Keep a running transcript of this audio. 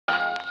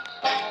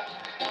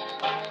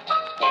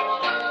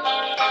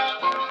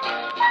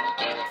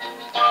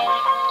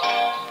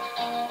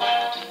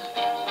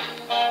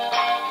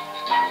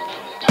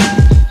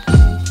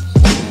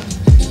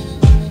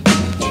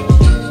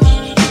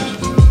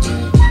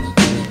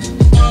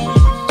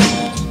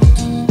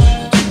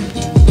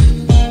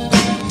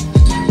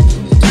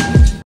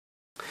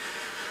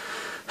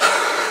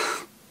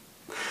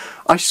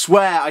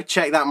swear I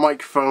checked that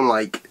microphone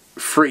like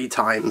 3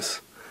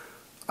 times.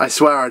 I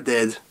swear I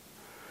did.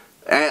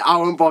 I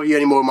won't bother you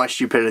anymore with my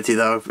stupidity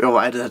though,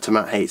 or Editor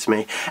Matt hates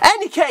me.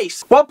 Any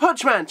case, One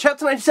Punch Man,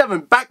 Chapter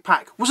 97,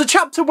 Backpack, was a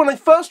chapter when I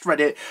first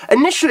read it.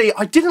 Initially,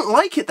 I didn't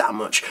like it that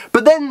much,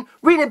 but then,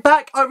 reading it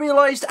back, I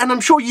realised, and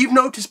I'm sure you've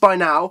noticed by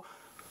now,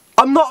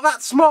 I'm not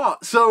that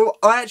smart, so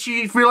I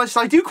actually realised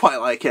I do quite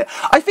like it.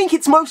 I think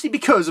it's mostly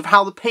because of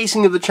how the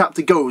pacing of the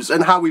chapter goes,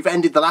 and how we've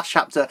ended the last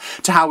chapter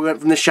to how we went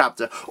from this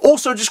chapter.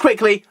 Also, just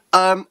quickly,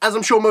 as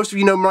I'm sure most of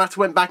you know, Murata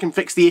went back and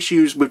fixed the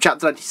issues with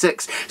Chapter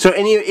 96, so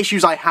any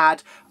issues I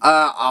had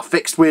are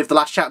fixed with the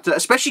last chapter,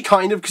 especially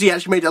kind of because he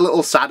actually made it a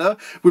little sadder,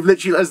 with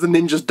literally as the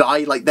ninjas die,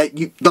 like,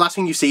 the last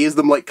thing you see is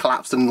them, like,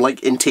 collapsed and,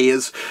 like, in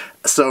tears,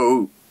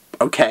 so,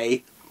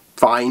 okay.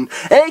 Fine.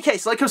 In any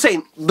case, like I was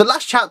saying, the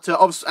last chapter,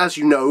 as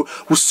you know,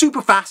 was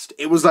super fast.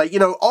 It was like, you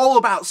know, all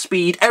about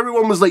speed.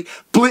 Everyone was like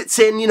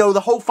blitzing, you know, the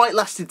whole fight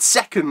lasted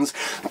seconds.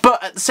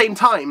 But at the same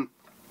time,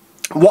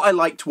 what I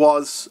liked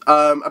was,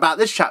 about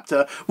this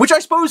chapter, which I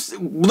suppose,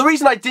 the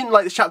reason I didn't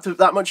like this chapter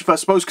that much at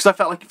first, I suppose, because I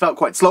felt like it felt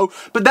quite slow,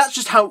 but that's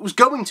just how it was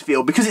going to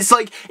feel, because it's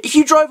like, if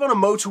you drive on a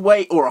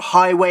motorway or a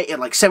highway at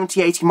like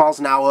 70, 80 miles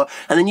an hour,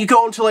 and then you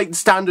go onto like the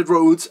standard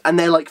roads, and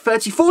they're like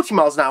 30, 40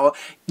 miles an hour,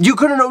 you're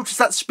going to notice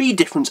that speed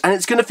difference, and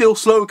it's going to feel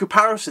slow in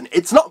comparison.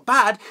 It's not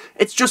bad,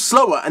 it's just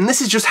slower, and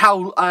this is just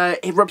how,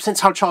 it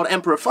represents how Child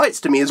Emperor fights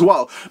to me as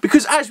well,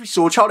 because as we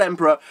saw, Child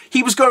Emperor,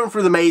 he was going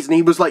through the maze, and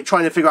he was like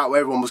trying to figure out where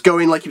everyone was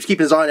going, like he was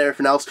keeping his eye on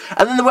everything else,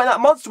 and then when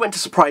that monster went to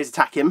surprise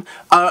attack him,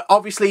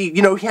 obviously,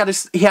 you know, he had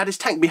his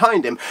tank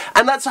behind him,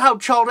 and that's how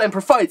Child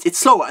Emperor fights. It's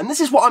slower, and this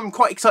is what I'm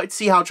quite excited to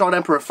see how Child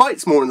Emperor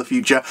fights more in the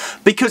future,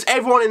 because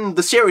everyone in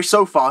the series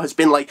so far has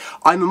been like,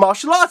 I'm a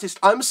martial artist,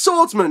 I'm a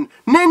swordsman,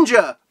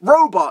 ninja,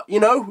 robot, you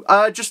know,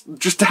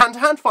 just a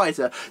hand-to-hand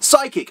fighter,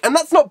 psychic, and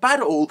that's not bad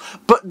at all,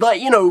 but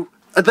like, you know,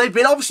 they've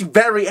been obviously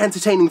very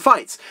entertaining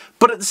fights,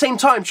 but at the same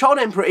time, Child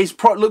Emperor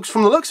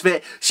from the looks of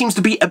it, seems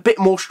to be a bit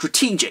more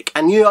strategic,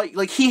 and you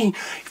like he,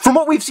 from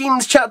what we've seen in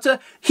this chapter,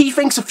 he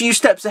thinks a few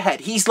steps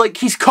ahead. He's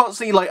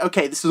constantly like,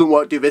 okay, this doesn't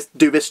work, do this,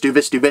 do this, do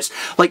this, do this.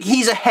 Like,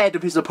 he's ahead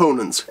of his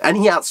opponents, and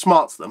he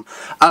outsmarts them,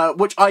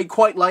 which I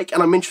quite like,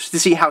 and I'm interested to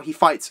see how he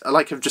fights,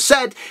 like I've just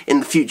said, in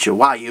the future.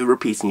 Wow, you're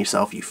repeating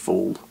yourself, you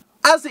fool.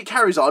 As it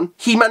carries on,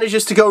 he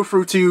manages to go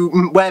through to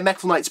where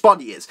Metal Knight's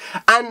body is,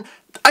 and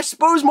I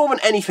suppose more than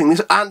anything,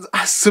 this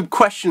has some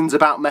questions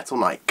about Metal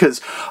Knight, because,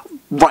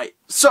 right,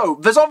 so,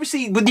 there's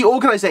obviously, with the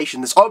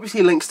organisation, there's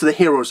obviously links to the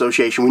Hero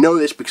Association. We know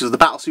this because of the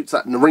battlesuits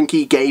that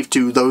Narinki gave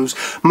to those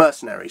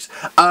mercenaries.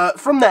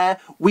 From there,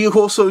 we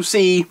also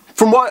see,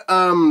 from what,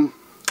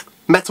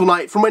 Metal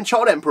Knight, from when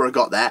Child Emperor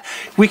got there,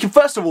 we can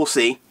first of all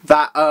see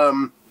that,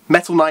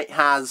 Metal Knight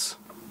has...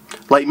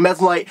 Like,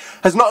 Metal Knight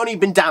has not only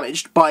been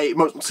damaged by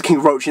Monster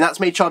King Orochi, and that's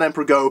made Child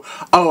Emperor go,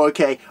 oh,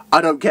 okay,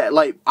 I don't care,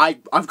 like,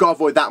 I've got to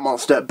avoid that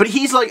monster. But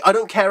he's like, I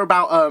don't care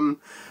about,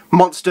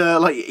 monster,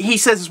 like, he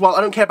says as well,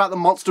 I don't care about the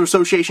Monster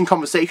Association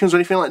conversations or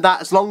anything like that,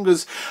 as long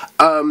as,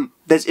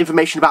 there's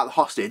information about the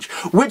hostage,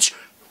 which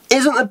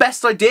isn't the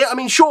best idea. I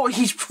mean, sure,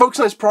 he's focused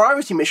on his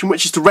priority mission,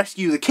 which is to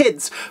rescue the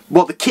kids,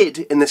 well, the kid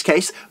in this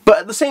case, but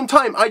at the same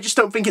time, I just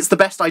don't think it's the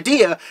best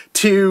idea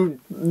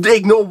to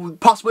ignore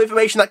possible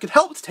information that could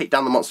help to take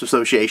down the Monster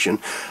Association.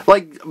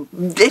 Like,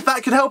 if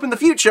that could help in the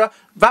future,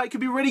 that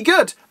could be really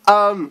good.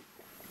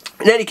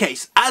 In any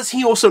case, as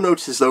he also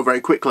notices, though,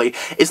 very quickly,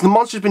 is the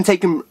monster's been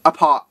taken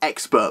apart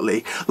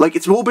expertly. Like,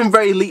 it's all been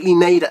very neatly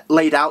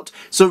laid out,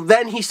 so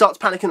then he starts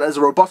panicking as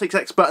a robotics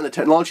expert, and the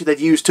technology they've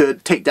used to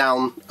take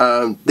down,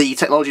 the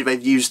technology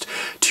they've used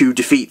to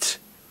defeat...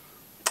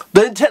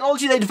 The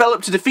technology they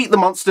developed to defeat the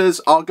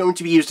monsters are going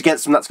to be used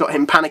against him. That's got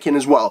him panicking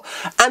as well.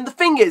 And the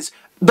thing is,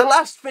 the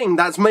last thing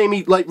that's made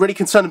me, like, really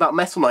concerned about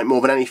Metal Knight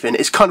more than anything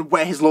is kind of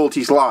where his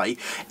loyalties lie,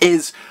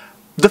 is...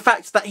 the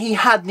fact that he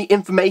had the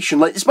information,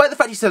 like, despite the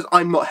fact he says,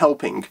 I'm not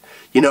helping,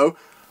 you know,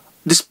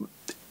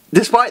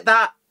 despite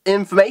that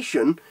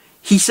information,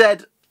 he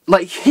said,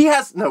 like, he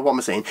has, no, what am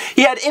I saying?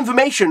 He had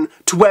information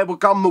to where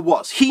Wagamma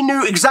was. He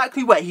knew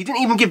exactly where, he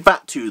didn't even give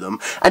that to them,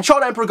 and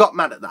Child Emperor got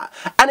mad at that.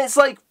 And it's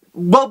like,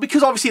 well,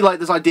 because obviously, like,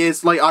 there's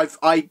ideas, like,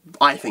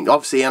 I think,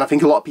 obviously, and I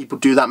think a lot of people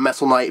do that,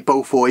 Metal Knight,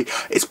 Beaufoy,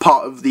 is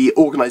part of the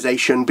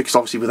organisation, because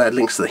obviously with their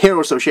links to the Hero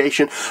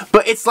Association,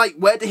 but it's like,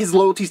 where do his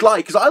loyalties lie?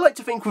 Because I like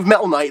to think with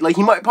Metal Knight, like,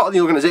 he might be part of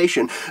the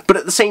organisation, but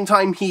at the same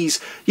time,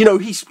 he's, you know,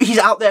 he's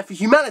out there for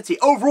humanity.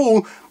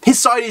 Overall, his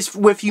side is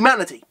with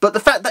humanity, but the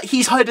fact that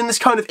he's hiding this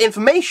kind of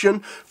information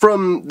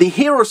from the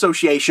Hero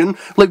Association,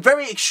 like,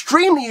 very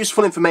extremely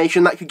useful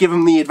information that could give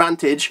him the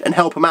advantage and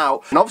help him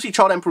out, and obviously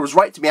Child Emperor was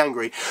right to be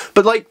angry,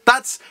 but, like,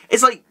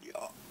 it's like,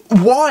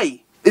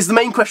 why? Is the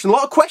main question. A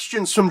lot of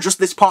questions from just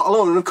this part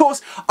alone, and of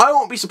course, I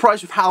won't be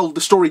surprised with how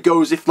the story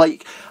goes if,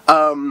 like,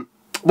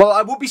 well,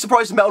 I would be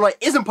surprised if Metal Knight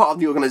isn't part of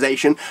the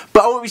organisation,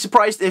 but I won't be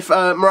surprised if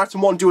Murata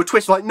and One do a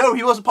twist like, no,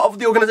 he wasn't part of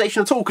the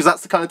organisation at all, because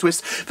that's the kind of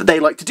twist that they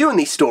like to do in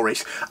these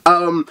stories.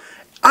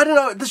 I don't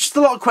know, there's just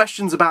a lot of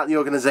questions about the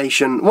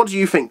organisation. What do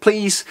you think?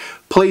 Please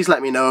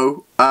let me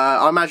know.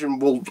 I imagine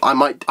I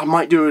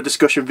might do a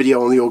discussion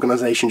video on the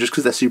organisation just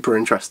because they're super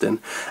interesting.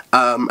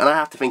 And I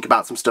have to think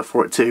about some stuff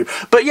for it too.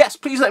 But yes,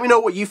 please let me know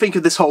what you think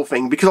of this whole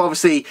thing, because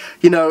obviously,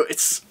 you know,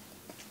 it's...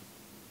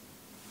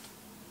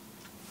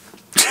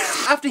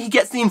 After he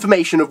gets the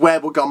information of where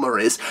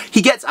Bogomba is,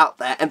 he gets out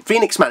there, and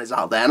Phoenix Man is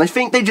out there, and I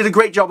think they did a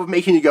great job of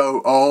making you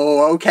go,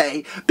 oh,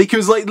 okay,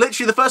 because, like,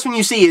 literally the first thing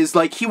you see is,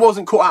 like, he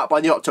wasn't caught out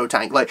by the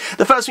Octo-Tank. Like,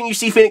 the first thing you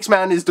see Phoenix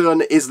Man is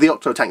done is the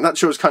Octo-Tank. That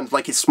shows kind of,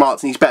 like, his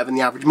smarts, and he's better than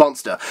the average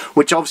monster,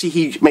 which obviously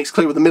he makes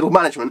clear with the middle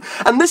management,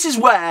 and this is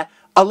where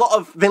a lot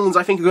of villains,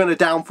 I think, are going to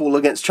downfall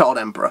against Child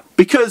Emperor,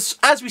 because,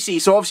 as we see,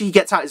 so obviously he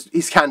gets out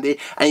his candy,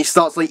 and he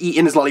starts, like,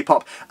 eating his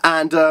lollipop,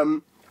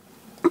 and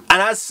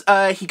as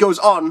he goes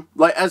on,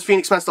 like, as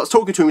Phoenix Man starts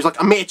talking to him, he's like,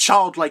 a mere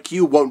child like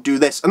you won't do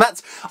this. And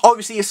that's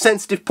obviously a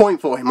sensitive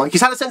point for him. Like, he's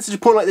had a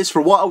sensitive point like this for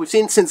a while. We've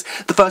seen it since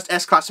the first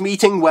S-Class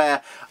meeting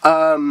where,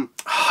 I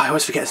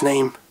always forget his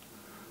name.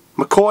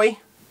 McCoy?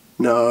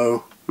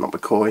 No, not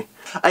McCoy.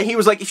 He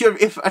was like,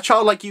 if a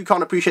child like you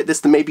can't appreciate this,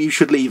 then maybe you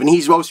should leave. And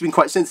he's obviously been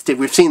quite sensitive.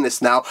 We've seen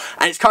this now.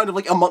 And it's kind of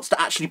like a monster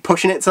actually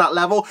pushing it to that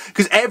level.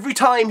 Because every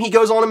time he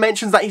goes on and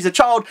mentions that he's a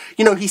child,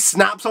 you know, he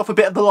snaps off a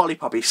bit of the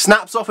lollipop. He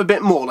snaps off a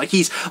bit more. Like,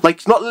 he's,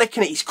 like, not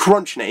licking it, he's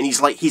crunching it. And he's,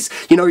 like, he's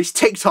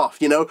ticked off,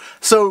 you know.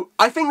 So,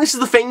 I think this is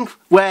the thing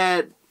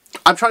where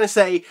I'm trying to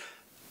say,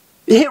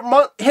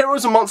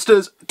 heroes and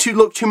monsters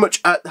look too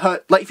much at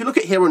her. Like, if you look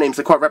at hero names,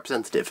 they're quite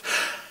representative.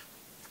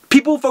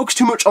 People focus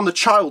too much on the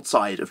child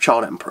side of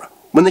Child Emperor,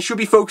 when they should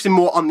be focusing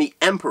more on the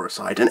Emperor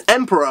side. An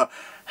Emperor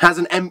has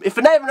if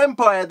they have an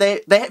Empire,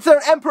 if they're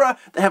an Emperor,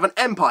 they have an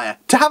Empire.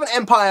 To have an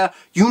Empire,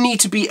 you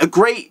need to be a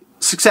great,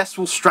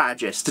 successful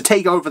strategist to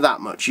take over that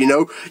much, you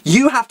know?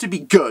 You have to be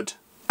good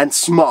and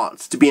smart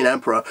to be an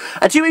Emperor.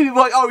 And too many people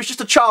are like, oh, he's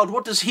just a child,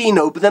 what does he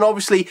know? But then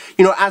obviously,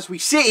 you know, as we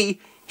see,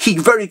 he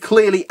very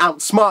clearly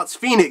outsmarts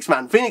Phoenix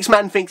Man. Phoenix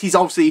Man thinks he's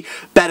obviously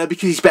better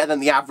because he's better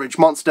than the average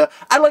monster.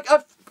 And like,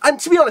 and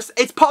to be honest,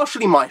 it's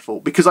partially my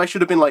fault, because I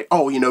should have been like,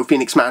 oh, you know,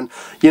 Phoenix Man,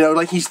 you know,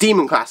 like, he's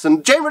Demon Class.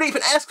 And generally, if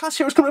an S-Class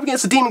hero's coming up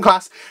against a Demon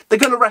Class, they're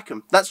gonna wreck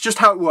him. That's just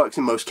how it works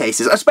in most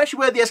cases. Especially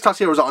where the S-Class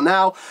heroes are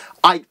now,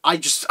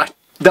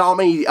 there are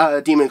many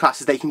Demon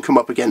Classes they can come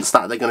up against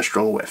that they're gonna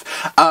struggle with.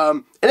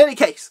 In any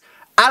case,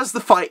 as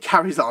the fight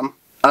carries on,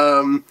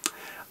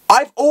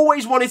 I've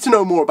always wanted to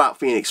know more about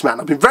Phoenix Man.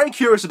 I've been very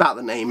curious about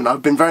the name, and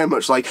I've been very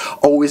much like,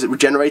 oh, is it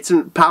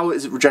regeneration power?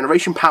 Is it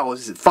regeneration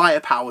powers? Is it fire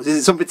powers? Is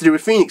it something to do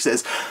with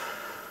Phoenixes?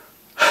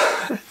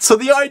 So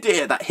the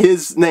idea that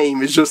his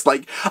name is just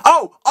like,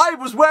 oh, I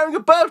was wearing a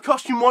bird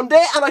costume one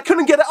day and I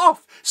couldn't get it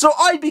off, so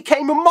I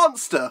became a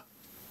monster.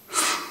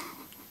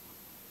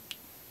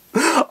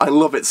 I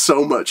love it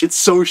so much. It's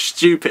so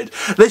stupid.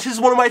 This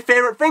is one of my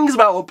favourite things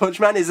about One Punch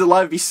Man, is it'll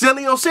either be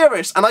silly or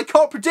serious, and I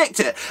can't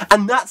predict it.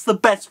 And that's the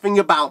best thing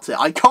about it.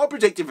 I can't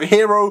predict if a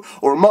hero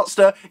or a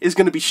monster is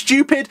going to be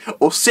stupid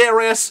or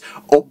serious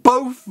or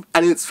both,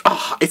 and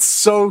it's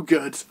so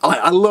good.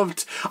 I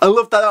loved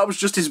that was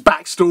just his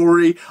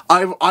backstory.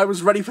 I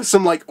was ready for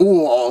some like,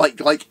 oh,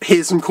 like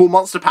here's some cool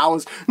monster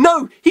powers.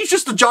 No, he's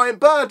just a giant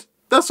bird.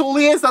 That's all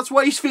he is, that's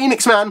why he's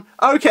Phoenix Man.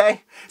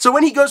 Okay. So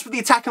when he goes for the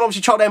attack, and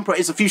obviously Child Emperor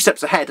is a few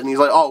steps ahead, and he's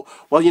like, oh,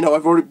 well, you know,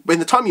 I've already, in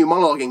the time you were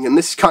monologuing, and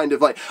this is kind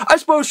of like, I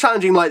suppose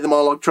challenging like the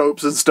monologue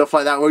tropes and stuff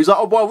like that, where he's like,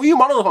 oh, well, were you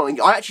monologuing?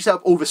 I actually set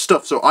up all this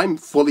stuff, so I'm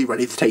fully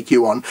ready to take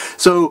you on.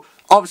 So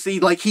obviously,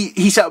 like,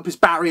 he set up his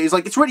barrier. He's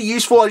like, it's really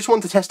useful, I just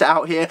wanted to test it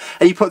out here,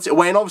 and he puts it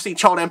away, and obviously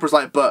Child Emperor's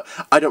like, but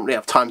I don't really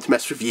have time to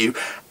mess with you.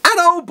 And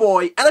oh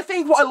boy, and I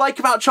think what I like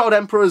about Child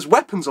Emperor's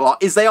weapons a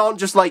lot is they aren't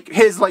just like,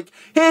 here's a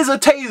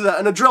taser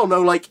and a drill.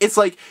 No, like, it's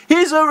like,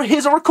 here's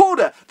a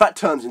recorder that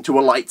turns into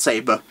a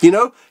lightsaber, you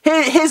know?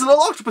 Here's a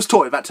little octopus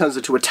toy that turns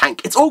into a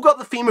tank. It's all got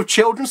the theme of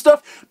children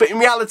stuff, but in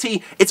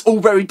reality, it's all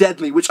very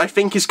deadly, which I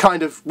think is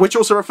kind of, which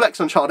also reflects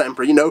on Child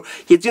Emperor, you know?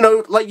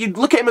 Like, you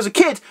look at him as a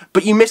kid,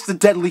 but you miss the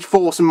deadly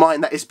force and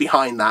mind that is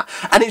behind that.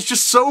 And it's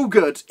just so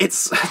good.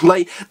 It's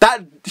like,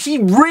 that, he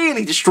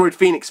really destroyed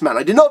Phoenix Man.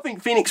 I did not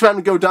think Phoenix Man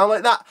would go down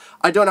like that.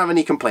 I don't have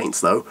any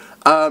complaints though.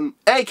 In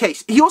any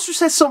case, he also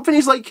says something,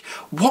 he's like,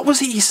 what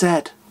was it he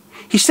said?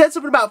 He said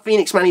something about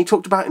Phoenix Man, he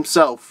talked about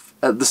himself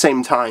at the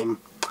same time.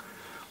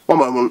 One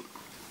moment.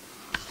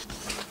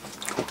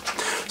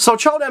 So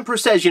Child Emperor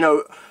says, you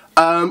know,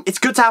 it's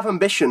good to have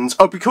ambitions.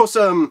 Oh, because,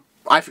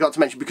 I forgot to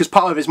mention, because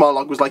part of his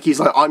monologue was like, he's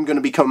like, I'm going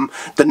to become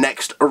the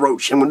next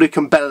Orochi, I'm going to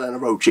become better than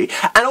Orochi.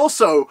 And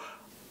also,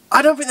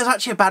 I don't think there's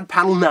actually a bad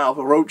panel now of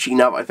Orochi,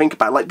 now that I think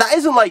about it. Like, that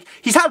isn't like,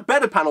 he's had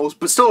better panels,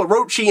 but still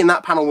Orochi in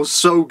that panel was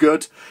so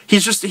good.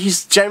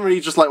 He's generally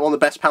just like one of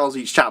the best panels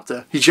each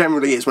chapter. He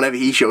generally is. Whenever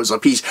he shows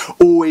up, he's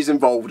always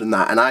involved in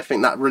that, and I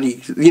think that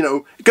really, you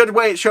know, good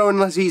way it's showing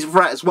that he's a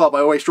threat as well, by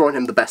always drawing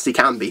him the best he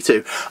can be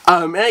too.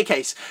 In any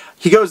case,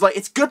 he goes like,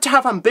 it's good to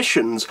have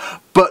ambitions,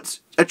 but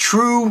a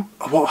true,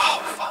 what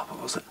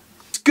was it?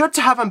 good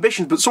to have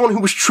ambitions, but someone who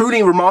was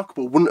truly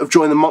remarkable wouldn't have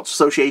joined the Monster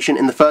Association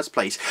in the first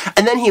place.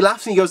 And then he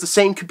laughs and he goes, the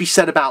same could be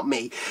said about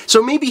me.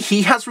 So maybe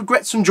he has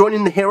regrets from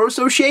joining the Hero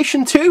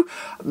Association too?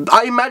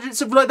 I imagine it's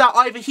something like that.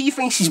 Either he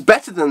thinks he's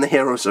better than the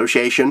Hero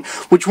Association,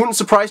 which wouldn't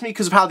surprise me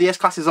because of how the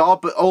S-classes are,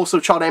 but also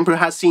Child Emperor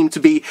has seemed to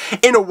be,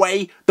 in a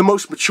way, the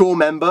most mature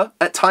member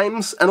at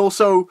times, and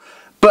also...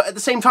 But at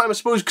the same time, I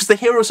suppose, because the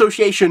Hero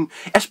Association,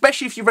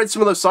 especially if you read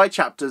some of those side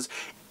chapters,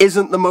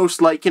 isn't the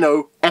most, like, you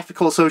know,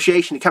 ethical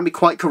association. It can be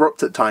quite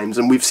corrupt at times,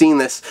 and we've seen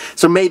this.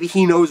 So maybe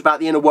he knows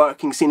about the inner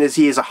workings, seeing as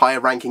he is a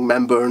higher-ranking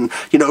member, and,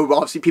 you know,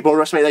 obviously people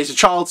underestimate that he's a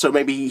child, so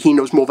maybe he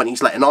knows more than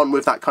he's letting on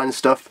with that kind of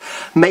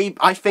stuff. Maybe,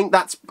 I think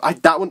that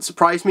wouldn't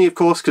surprise me, of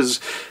course,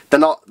 because they're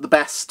not the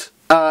best.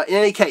 In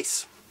any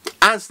case,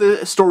 as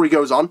the story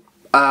goes on,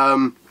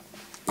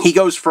 he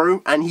goes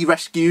through, and he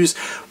rescues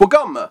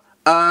Wagamma.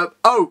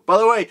 Oh, by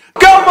the way,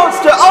 Go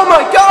Monster! Oh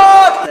my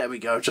god! There we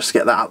go, just to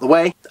get that out of the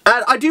way.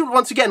 And I do,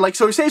 once again, like,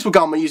 so he saves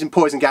Wagamma using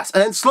poison gas,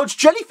 and then Sludge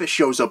Jellyfish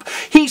shows up.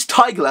 He's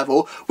Tiger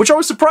level, which I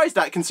was surprised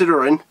at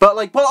considering, but,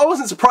 like, well, I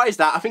wasn't surprised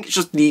at, I think it's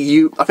just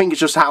I think it's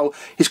just how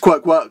his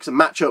quirk works and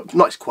matchup,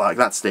 not his quirk,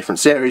 that's a different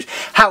series,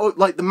 how,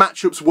 like, the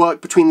matchups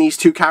work between these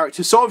two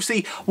characters. So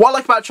obviously, what I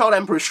like about Child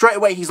Emperor is straight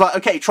away he's like,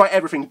 okay, try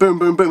everything, boom,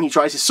 boom, boom, he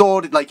tries his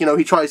sword, like, you know,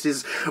 he tries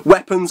his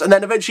weapons, and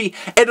then eventually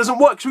it doesn't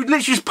work, so he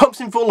literally just pumps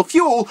him full of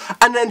fuel,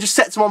 and then just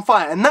sets him on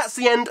fire, and that's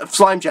the end of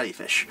Slime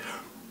Jellyfish.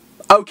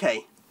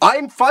 Okay,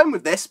 I'm fine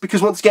with this,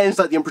 because once again, it's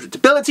like the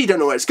unpredictability, don't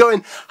know where it's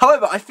going.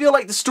 However, I feel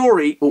like the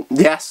story... Oh,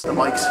 yes, the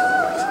mic's...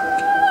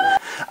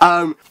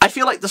 I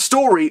feel like the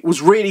story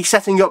was really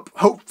setting up,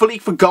 hopefully,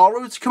 for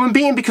Garo to come and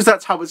beat him, because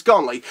that's how it's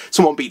gone. Like,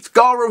 someone beats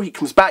Garo, he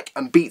comes back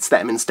and beats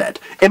them instead.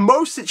 In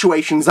most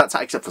situations, that's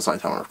how, except for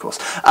Saitama, of course.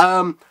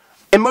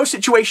 In most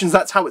situations,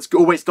 that's how it's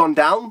always gone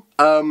down.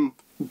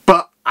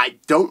 But I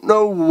don't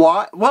know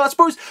why. Well, I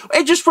suppose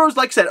it just throws,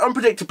 like I said,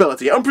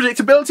 unpredictability.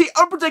 Unpredictability,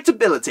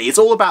 unpredictability. It's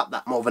all about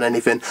that more than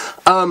anything.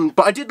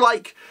 But I did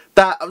like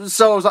that,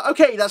 so I was like,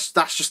 okay, that's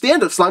just the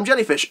end of Slime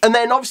Jellyfish. And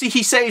then, obviously,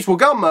 he saves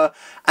Wagamma,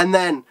 and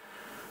then...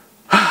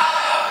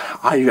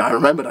 I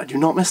remembered, I do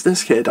not miss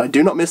this kid. I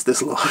do not miss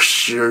this little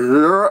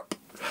shirp.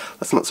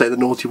 Let's not say the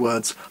naughty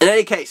words. In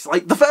any case,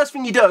 like, the first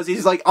thing he does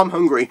is, like, I'm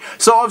hungry.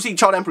 So, obviously,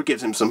 Child Emperor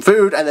gives him some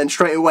food, and then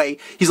straight away,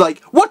 he's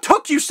like, what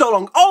took you so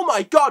long? Oh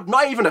my god,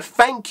 not even a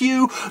thank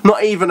you,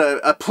 not even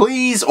a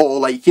please,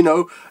 or, like, you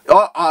know,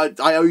 I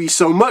owe you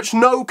so much.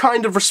 No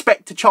kind of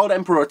respect to Child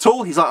Emperor at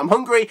all. He's like, I'm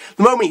hungry.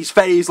 The moment he's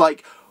fed, he's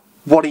like,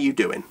 what are you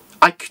doing?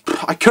 I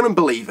couldn't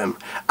believe him,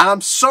 and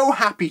I'm so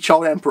happy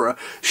Child Emperor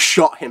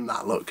shot him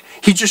that look.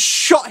 He just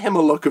shot him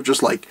a look of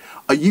just like,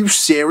 are you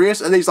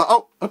serious? And he's like,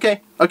 oh,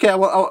 okay, I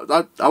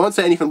won't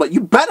say anything, but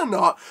you better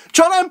not.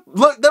 Child Emperor,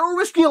 look, they're all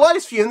risking your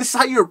lives for you, and this is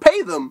how you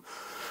repay them.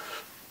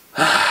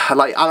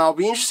 Like, and I'll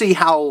be interested to see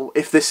how,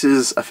 if this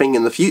is a thing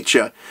in the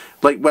future,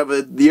 like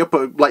whether the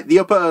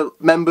upper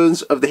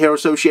members of the Hero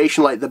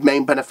Association, like the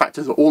main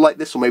benefactors, are all like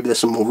this, or maybe there's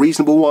some more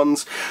reasonable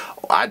ones.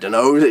 I don't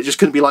know. It just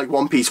could be like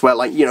One Piece, where,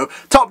 like, you know,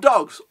 top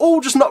dogs, all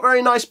just not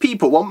very nice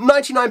people. Well,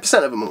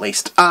 99% of them at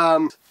least.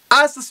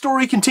 As the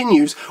story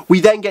continues, we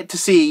then get to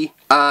see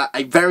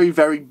a very,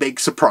 very big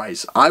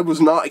surprise. I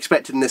was not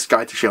expecting this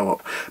guy to show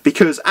up,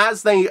 because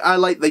as they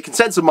can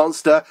sense a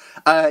monster,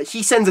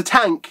 he sends a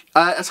tank,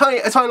 a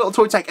tiny little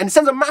toy tank, and it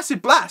sends a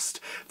massive blast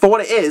for what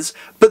it is,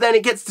 but then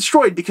it gets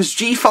destroyed because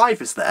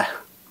G5 is there.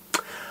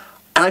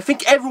 And I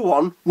think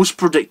everyone was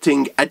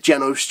predicting a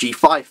Genos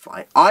G5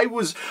 fight. I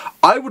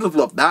would have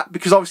loved that,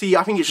 because obviously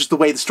I think it's just the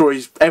way the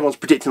stories, everyone's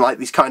predicting like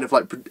these kind of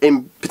like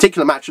in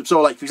particular matchups.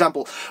 So like, for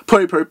example,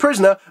 Puri Puri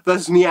Prisoner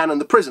versus Nian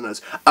and the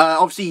Prisoners.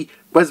 Obviously,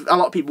 whereas a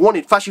lot of people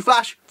wanted Flashy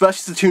Flash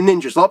versus the two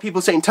ninjas. A lot of people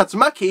are saying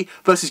Tatsumaki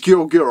versus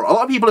Guro Guro. A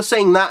lot of people are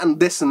saying that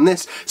and this and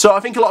this. So I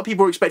think a lot of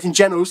people are expecting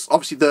Genos,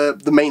 obviously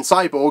the main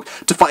cyborg,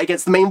 to fight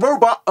against the main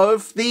robot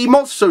of the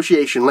Monster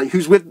Association, like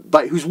who's with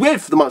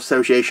the Monster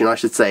Association, I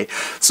should say.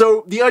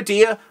 So the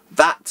idea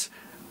that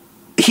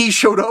he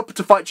showed up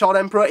to fight Child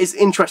Emperor is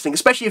interesting,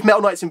 especially if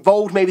Metal Knight's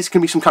involved. Maybe this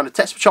can be some kind of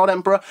test for Child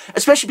Emperor,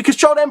 especially because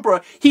Child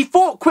Emperor, he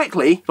fought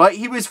quickly, like,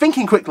 he was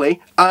thinking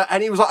quickly,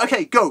 and he was like,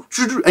 okay, go,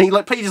 and he,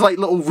 like, played his, like,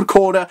 little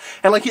recorder,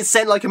 and, like, it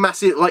sent, like, a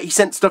massive, like, he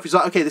sent stuff, he's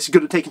like, okay, this is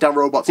good at taking down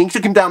robots, and he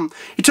took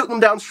them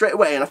down straight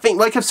away, and I think,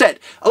 like I've said,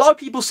 a lot of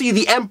people see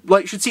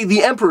should see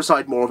the Emperor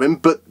side more of him,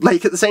 but,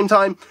 like, at the same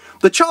time,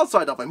 the child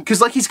side of him,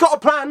 because, like, he's got a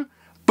plan,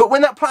 but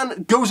when that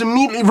plan goes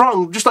immediately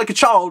wrong, just like a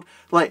child,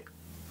 like,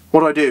 what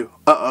do I do?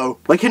 Uh-oh.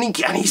 Like, and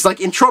he's, like,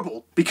 in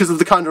trouble because of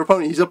the kind of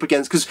opponent he's up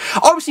against. Because,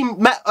 obviously,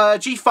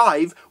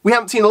 G5, we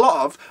haven't seen a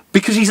lot of,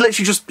 because he's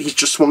literally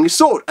just swung his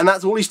sword. And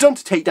that's all he's done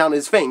to take down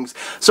his things.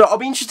 So, I'll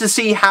be interested to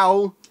see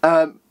how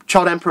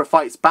Child Emperor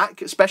fights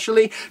back,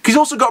 especially. Because he's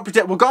also got to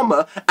protect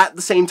Wagamma at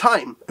the same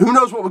time. Who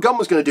knows what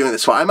Wagamma's going to do in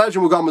this fight? I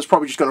imagine Wagamma's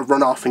probably just going to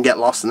run off and get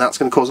lost, and that's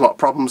going to cause a lot of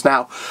problems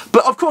now.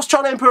 But, of course,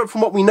 Child Emperor,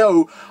 from what we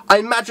know, I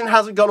imagine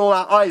hasn't gone all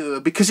out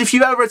either. Because if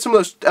you've ever read some of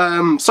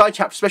those side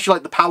chapters, especially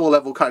like the power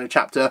level kind of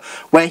chapter,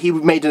 where he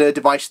made a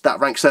device that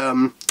ranks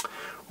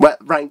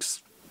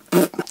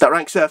that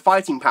ranks their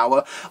fighting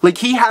power. Like,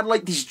 he had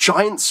like these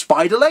giant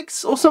spider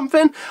legs or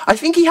something. I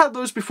think he had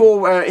those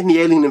before in the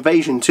Alien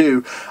Invasion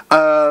too,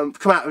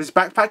 come out of his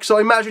backpack, so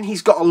I imagine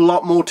he's got a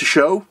lot more to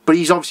show, but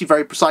he's obviously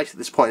very precise at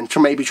this point,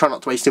 and maybe try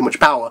not to waste too much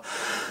power.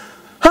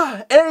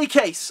 In any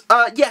case,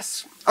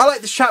 yes, I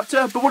like this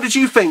chapter, but what did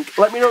you think?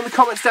 Let me know in the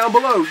comments down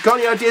below. Got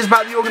any ideas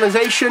about the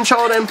organisation,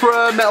 Child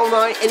Emperor, Metal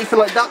Knight, anything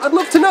like that? I'd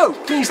love to know.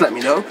 Please let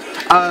me know.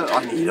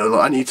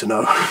 I need to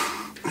know.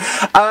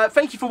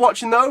 Thank you for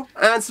watching though,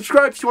 and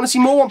subscribe if you want to see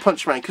more One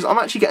Punch Man, because I'm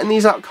actually getting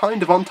these out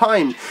kind of on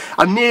time.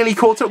 I'm nearly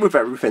caught up with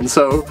everything,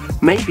 so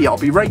maybe I'll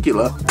be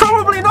regular.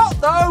 Probably not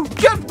though!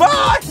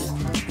 Goodbye!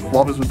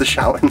 What was with the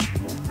shouting?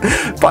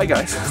 Bye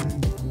guys.